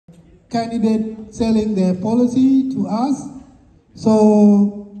candidate selling their policy to us.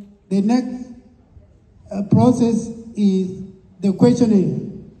 So the next process is the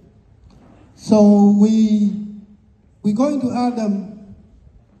questioning. So we're going to ask them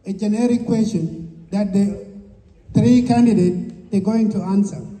a generic question that the three candidates they're going to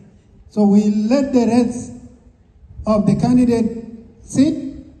answer. So we let the rest of the candidates sit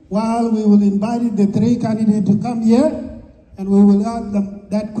while we will invite the three candidates to come here and we will ask them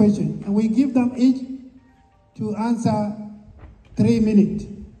that question. And we give them each to answer 3 minutes.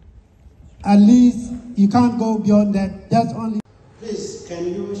 At least you can't go beyond that. That's only. Please,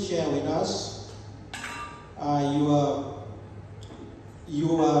 can you share with us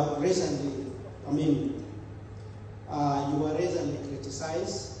you were recently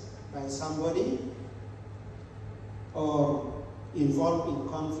criticized by somebody or involved in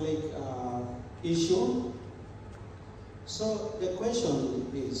conflict issue. So the question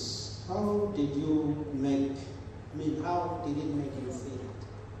is, how did you make, how did it make you feel?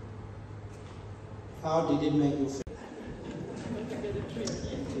 How did it make you feel?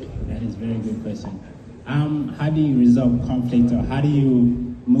 That is a very good question. How do you resolve conflict, or how do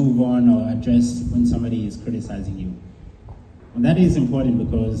you move on or address when somebody is criticizing you? And that is important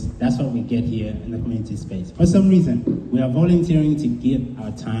because that's what we get here in the community space. For some reason, we are volunteering to give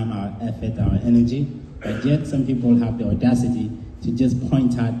our time, our effort, our energy, but yet some people have the audacity to just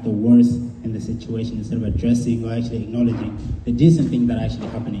point out the worst in the situation instead of addressing or actually acknowledging the decent things that are actually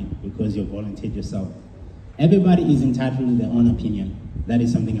happening because you volunteered yourself. Everybody is entitled to their own opinion. That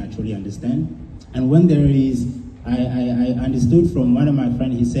is something I truly understand. And when there is, I understood from one of my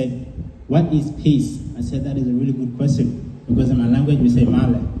friends, he said, what is peace? I said, that is a really good question. Because in my language we say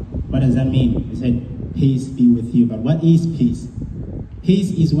male. What does that mean? We said, peace be with you. But what is peace?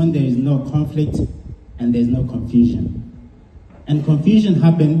 Peace is when there is no conflict and there's no confusion. And confusion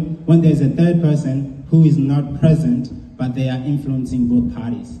happens when there's a third person who is not present, but they are influencing both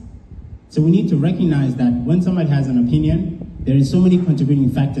parties. So we need to recognize that when somebody has an opinion, there is so many contributing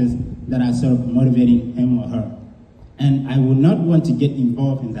factors that are sort of motivating him or her. And I would not want to get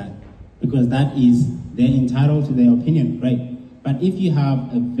involved in that because that is, they're entitled to their opinion, right? But if you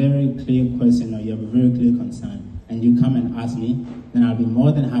have a very clear question or you have a very clear concern and you come and ask me, then I'll be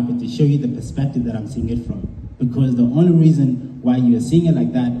more than happy to show you the perspective that I'm seeing it from. Because the only reason why you're seeing it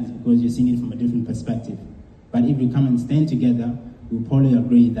like that is because you're seeing it from a different perspective. But if we come and stand together, we'll probably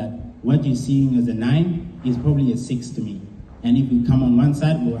agree that what you're seeing as a 9 is probably a 6 to me. And if we come on one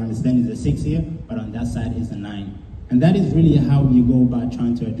side, we'll understand it's a 6 here, but on that side it's a 9. And that is really how you go about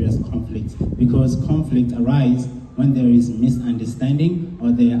trying to address conflict, because conflict arises when there is misunderstanding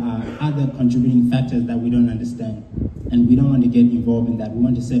or there are other contributing factors that we don't understand. And we don't want to get involved in that. We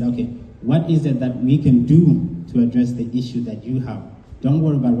want to say, okay, what is it that we can do to address the issue that you have? Don't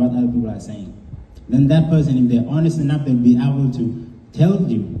worry about what other people are saying. Then that person, if they're honest enough, they'll be able to tell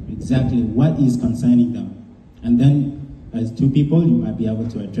you exactly what is concerning them. And then as two people, you might be able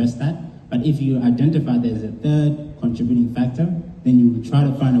to address that. But if you identify there's a third contributing factor, then you will try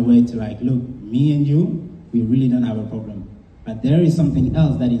to find a way to like, look, me and you, we really don't have a problem. But there is something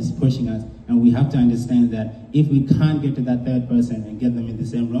else that is pushing us, and we have to understand that if we can't get to that third person and get them in the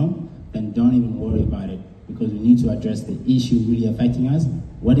same room, then don't even worry about it, because we need to address the issue really affecting us.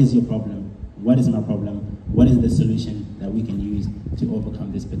 What is your problem? What is my problem? What is the solution that we can use to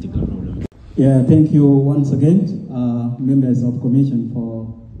overcome this particular problem? Yeah, thank you once again, members of commission, for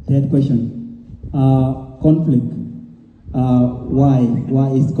that question. Conflict. Why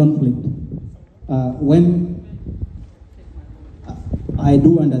is conflict? When I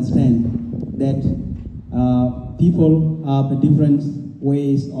do understand that people have different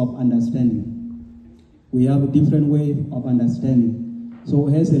ways of understanding. We have a different way of understanding. So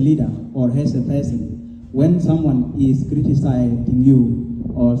as a leader or as a person, when someone is criticizing you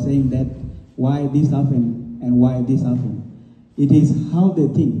or saying that why this happened and why this happened, it is how they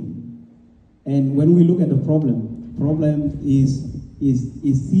think. And when we look at the problem is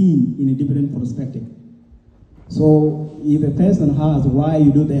seen in a different perspective. So if a person has why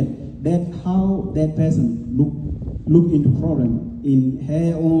you do that, that's how that person look into problem in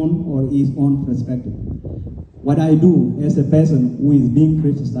her own or his own perspective. What I do as a person who is being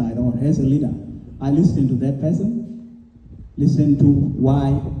criticized or as a leader, I listen to that person, listen to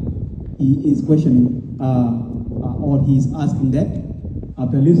why he is questioning or he is asking that.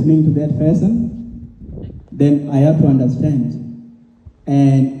 After listening to that person, then I have to understand,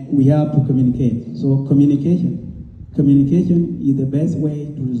 and we have to communicate. So communication is the best way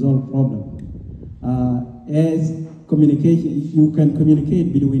to resolve problems. As communication, you can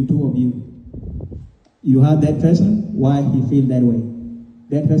communicate between two of you. You have that person, why he feel that way.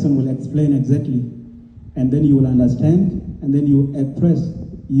 that person will explain exactly, and then you will understand, and then you express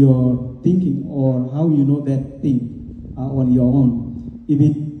your thinking or how you know that thing on your own. If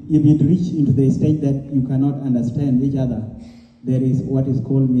it reach into the stage that you cannot understand each other, there is what is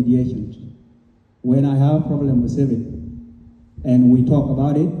called mediation. When I have a problem with it, and we talk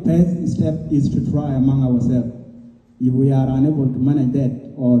about it, first step is to try among ourselves. If we are unable to manage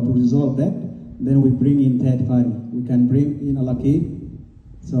that or to resolve that, then we bring in third party. We can bring in a Alaki.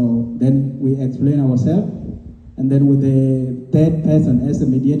 So then we explain ourselves, and then with the third person as a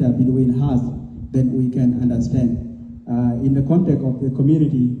mediator between us, then we can understand. In the context of the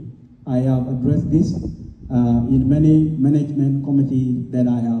community, I have addressed this in many management committees that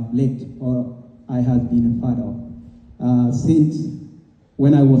I have led or I have been a part of. Since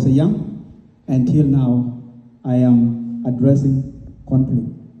when I was young until now, I am addressing conflict.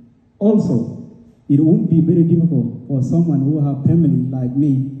 Also, it won't be very difficult for someone who have family like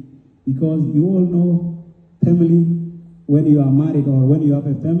me, because you all know family, when you are married or when you have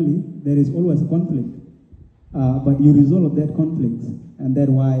a family, there is always a conflict. But you resolve that conflict, and that's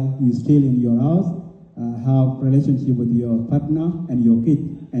why you still in your house, have relationship with your partner and your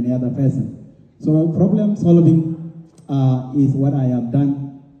kid and the other person. So problem solving is what I have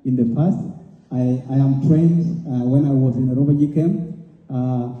done in the past. I am trained when I was in a refugee camp.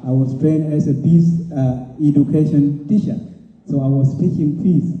 I was trained as a peace education teacher. So I was teaching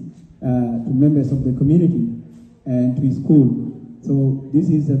peace to members of the community and to school. So this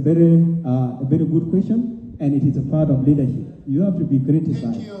is a very good question, and it is a part of leadership. You have to be criticized.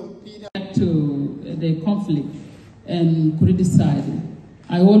 Thank you, Peter. To the conflict and criticizing,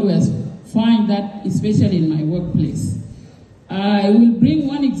 I always find that, especially in my workplace. I will bring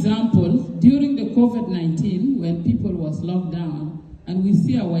one example. During the COVID-19, when people was locked down, and we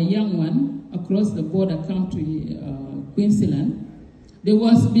see our young one across the border come to Queensland, there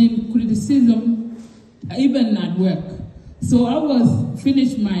was been criticism even at work. So I was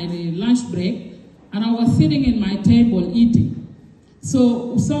finished my lunch break, and I was sitting in my table eating.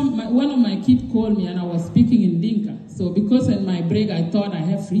 So one of my kids called me, and I was speaking in Dinka. So because in my break I thought I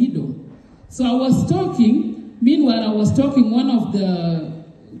have freedom. So I was talking. Meanwhile, I was talking. One of the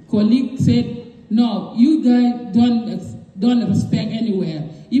colleagues said, "No, you guys don't respect anywhere.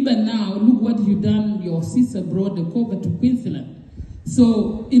 Even now, look what you done. Your sister brought the COVID to Queensland."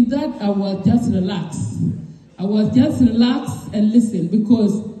 So in that, I was just relaxed. I was just relaxed and listen,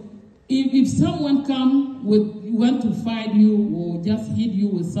 because if someone come want to fight you or just hit you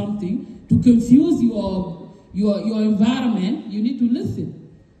with something to confuse your environment, you need to listen.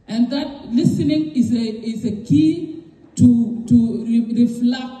 And that listening is a key to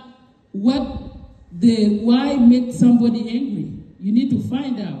reflect why made somebody angry. You need to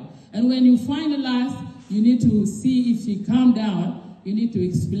find out. And when you finalize, you need to see if she calm down. You need to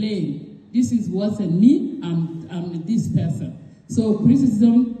explain, this is what's in me, I'm this person. So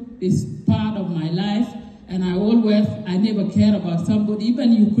criticism is part of my life, and I never care about somebody.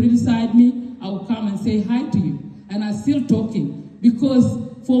 Even you criticize me, I will come and say hi to you. And I'm still talking, because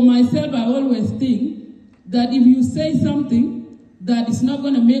for myself, I always think that if you say something that is not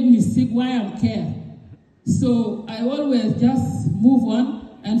going to make me sick, why I care? So I always just move on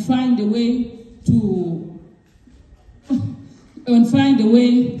and find a way to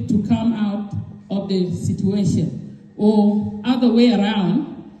come out of the situation, or other way around.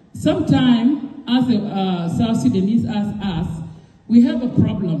 Sometimes, as a South Sudanese, as us, we have a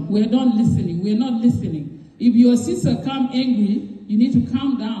problem. We're not listening. We're not listening. If your sister come angry, you need to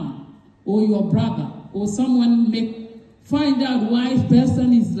calm down, or your brother, or someone find out why a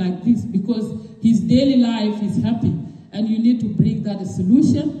person is like this, because his daily life is happy, and you need to bring that a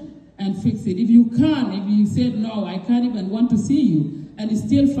solution and fix it. If you can't, if you said, no, I can't even want to see you, and it's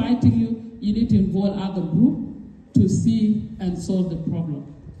still fighting you, you need to involve other group to see and solve the problem.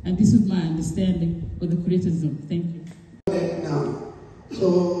 And this is my understanding of the criticism. Thank you. Now,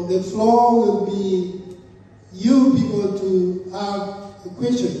 so the floor will be you people to have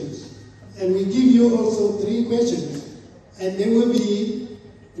questions, and we give you also 3 questions, and there will be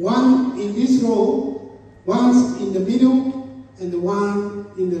one in this row, one in the middle, and the one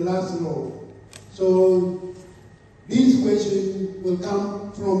in the last row. So this question will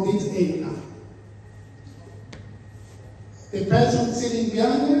come from this end now. The person sitting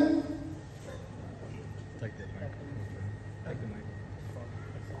behind you. Take the mic. Take the mic.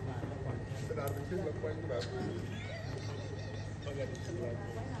 Good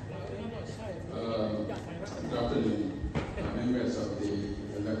afternoon, members of the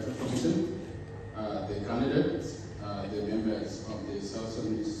Electoral Commission, the candidates, the members of the South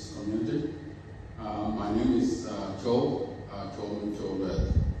Sudanese community. My name is Joe Mucho.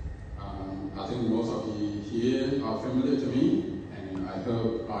 are familiar to me, and I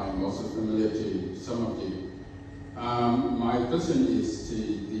hope I am also familiar to some of you. My question is to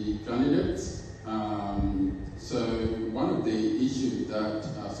the candidates. So one of the issues that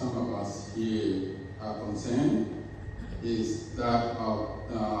some of us here are concerned is that of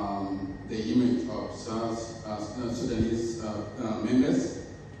the image of Sudanese members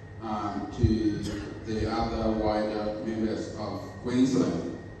to the other wider members of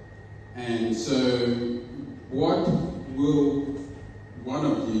Queensland. And so what will one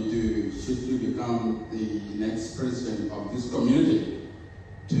of you do should you become the next president of this community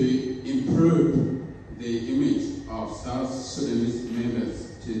to improve the image of South Sudanese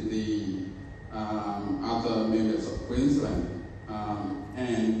members to the other members of Queensland?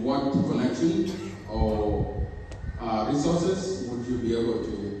 And what connection or resources would you be able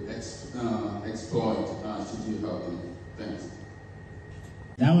to exploit should you help them? Thanks.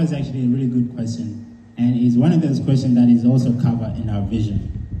 That was actually a really good question, and it's one of those questions that is also covered in our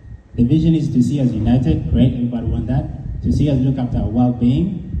vision. The vision is to see us united, great, everybody want that, to see us look after our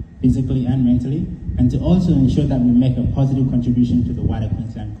well-being, physically and mentally, and to also ensure that we make a positive contribution to the wider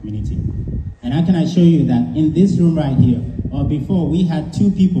Queensland community. And I can assure you that in this room right here, or before, we had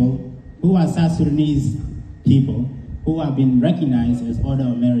two people who are South Sudanese people who have been recognized as Order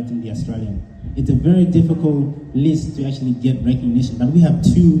of Merit in the Australian. It's a very difficult list to actually get recognition, but we have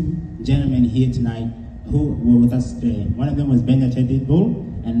two gentlemen here tonight who were with us today. One of them was Benjamin Bull,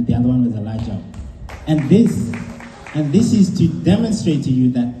 and the other one was Elijah. And this is to demonstrate to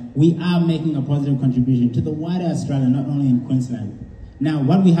you that we are making a positive contribution to the wider Australia, not only in Queensland. Now,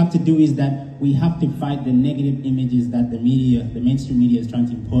 what we have to do is that we have to fight the negative images that the media, the mainstream media, is trying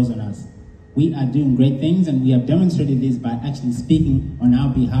to impose on us. We are doing great things, and we have demonstrated this by actually speaking on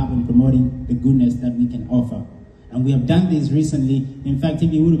our behalf and promoting the goodness that we can offer. And we have done this recently. In fact,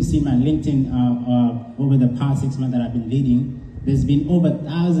 if you would have seen my LinkedIn over the past 6 months that I've been leading, there's been over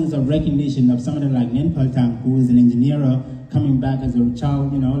thousands of recognition of somebody like Nen Paltang, who is an engineer coming back as a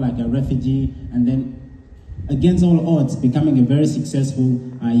child, like a refugee, and then against all odds, becoming a very successful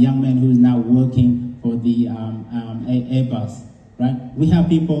young man who is now working for the Airbus. Right? We have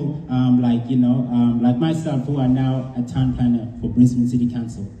people like myself who are now a town planner for Brisbane City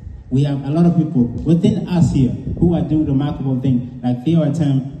Council. We have a lot of people within us here who are doing remarkable things, like Theo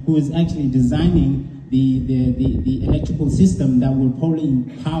Atem, who is actually designing the electrical system that will probably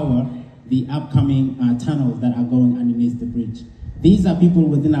empower the upcoming tunnels that are going underneath the bridge. These are people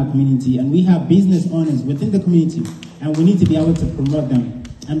within our community, and we have business owners within the community, and we need to be able to promote them.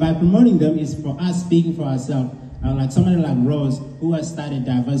 And by promoting them is for us speaking for ourselves. Like somebody like Rose, who has started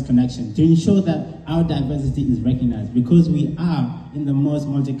Diverse Connection, to ensure that our diversity is recognized, because we are in the most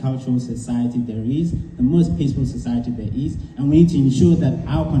multicultural society there is, the most peaceful society there is, and we need to ensure that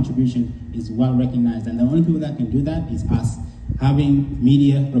our contribution is well recognized. And the only people that can do that is us. Having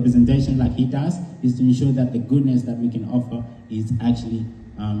media representation like he does is to ensure that the goodness that we can offer is actually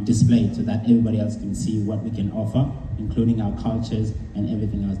displayed, so that everybody else can see what we can offer, including our cultures and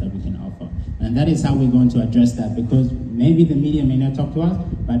everything else that we can offer. And that is how we're going to address that, because maybe the media may not talk to us,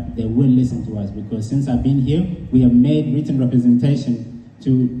 but they will listen to us, because since I've been here, we have made written representation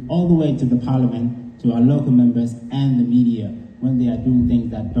to all the way to the parliament, to our local members and the media, when they are doing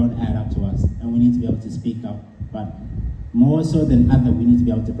things that don't add up to us, and we need to be able to speak up. But more so than other, we need to be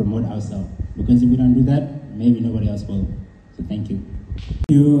able to promote ourselves, because if we don't do that, maybe nobody else will. So thank you. Thank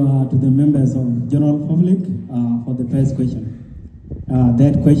you to the members of general public for the first question.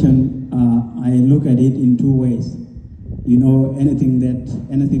 That question, I look at it in two ways. Anything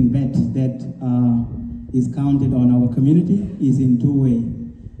bad that is counted on our community is in two ways.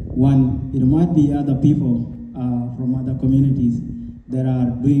 One, it might be other people from other communities that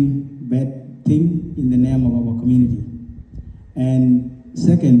are doing bad things in the name of our community. And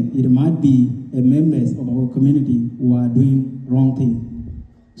second, it might be members of our community who are doing wrong things.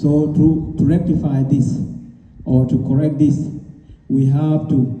 So to rectify this or to correct this, we have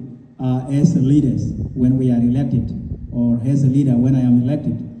to, as leaders, when we are elected, or as a leader when I am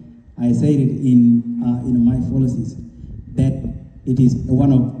elected, I said it in my policies, that it is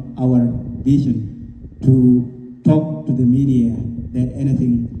one of our vision to talk to the media that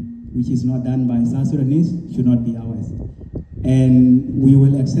anything which is not done by South Sudanese should not be ours. And we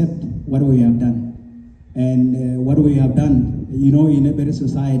will accept what we have done. And what we have done, in every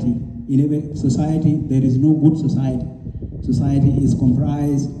society, there is no good society. Society is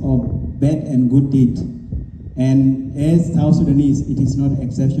comprised of bad and good deeds. And as South Sudanese, it is not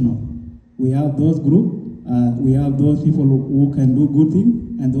exceptional. We have those groups, we have those people who can do good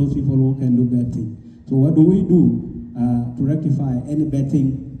things, and those people who can do bad things. So what do? to rectify any bad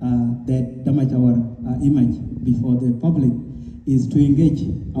thing that damage our image before the public is to engage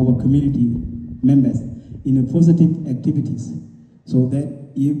our community members in a positive activities, so that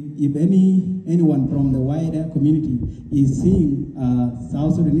if anyone from the wider community is seeing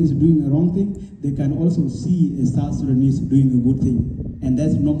South Sudanese doing a wrong thing, they can also see a South Sudanese doing a good thing, and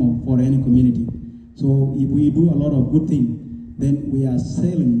that's normal for any community. So if we do a lot of good things, then we are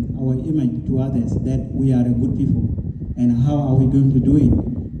selling our image to others that we are a good people. And how are we going to do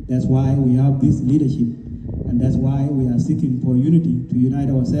it? That's why we have this leadership, and that's why we are seeking for unity to unite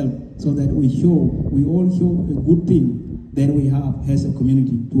ourselves, so that we all show a good thing that we have as a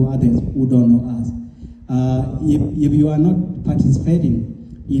community to others who don't know us. If you are not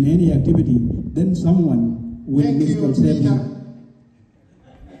participating in any activity, then someone will misconcept you.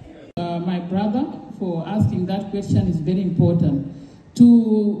 My brother, for asking that question is very important.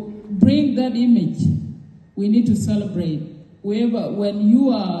 To bring that image, we need to celebrate. When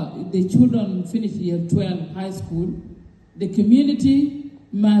the children finish year 12 high school, the community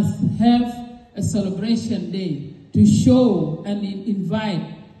must have a celebration day to show and invite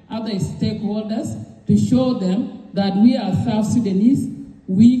other stakeholders to show them that we are South Sudanese,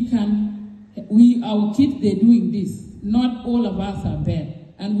 our kids, they're doing this. Not all of us are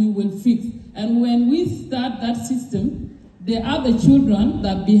bad, and we will fix. And when we start that system, the other children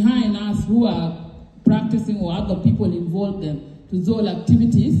that behind us who are practicing or other people involve them to those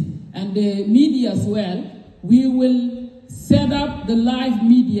activities, and the media as well, we will set up the live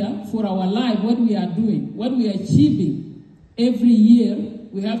media for our life, what we are doing, what we are achieving. Every year,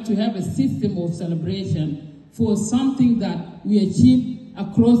 we have to have a system of celebration for something that we achieve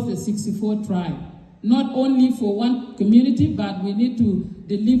across the 64 tribes. Not only for one community, but we need to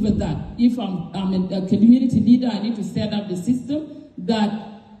deliver that. If I'm a community leader, I need to set up the system that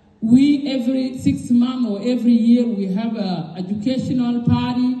we, every 6 months or every year, we have an educational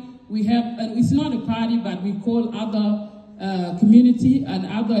party. We have, and it's not a party, but we call other community and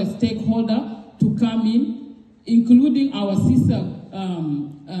other stakeholders to come in, including our sister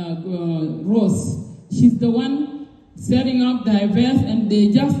Rose. She's the one setting up diverse, and they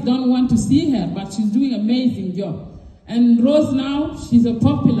just don't want to see her, but she's doing an amazing job. And Rose now, she's a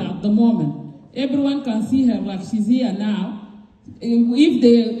popular at the moment. Everyone can see her like she's here now. If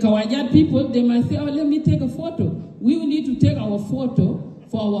the Kawajat people, they might say, oh, let me take a photo. We will need to take our photo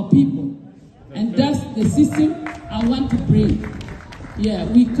for our people. And that's the system I want to bring. Yeah,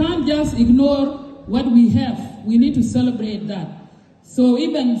 we can't just ignore what we have. We need to celebrate that. So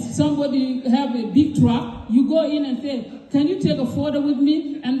even somebody have a big truck, you go in and say, can you take a photo with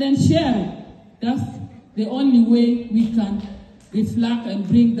me? And then share it. That's the only way we can reflect and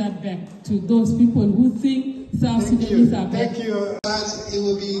bring that back to those people who think South Sudanese are bad. Thank you. It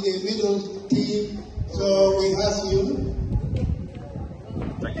will be the middle team. So we ask you.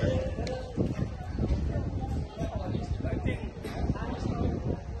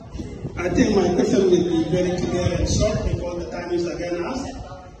 I think my question will be very clear and short because the time is again asked.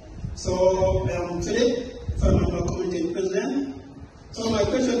 So Philip, former committee president. So my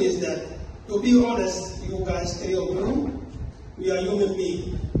question is that, to be honest, you guys, three of you, we are human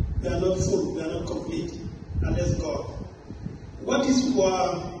beings. We are not full, we are not complete, unless God. What is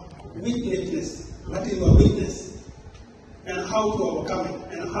your weakness? What is your weakness? And how to overcome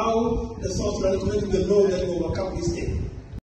it? And how the South Sudan community will know that you overcome this thing?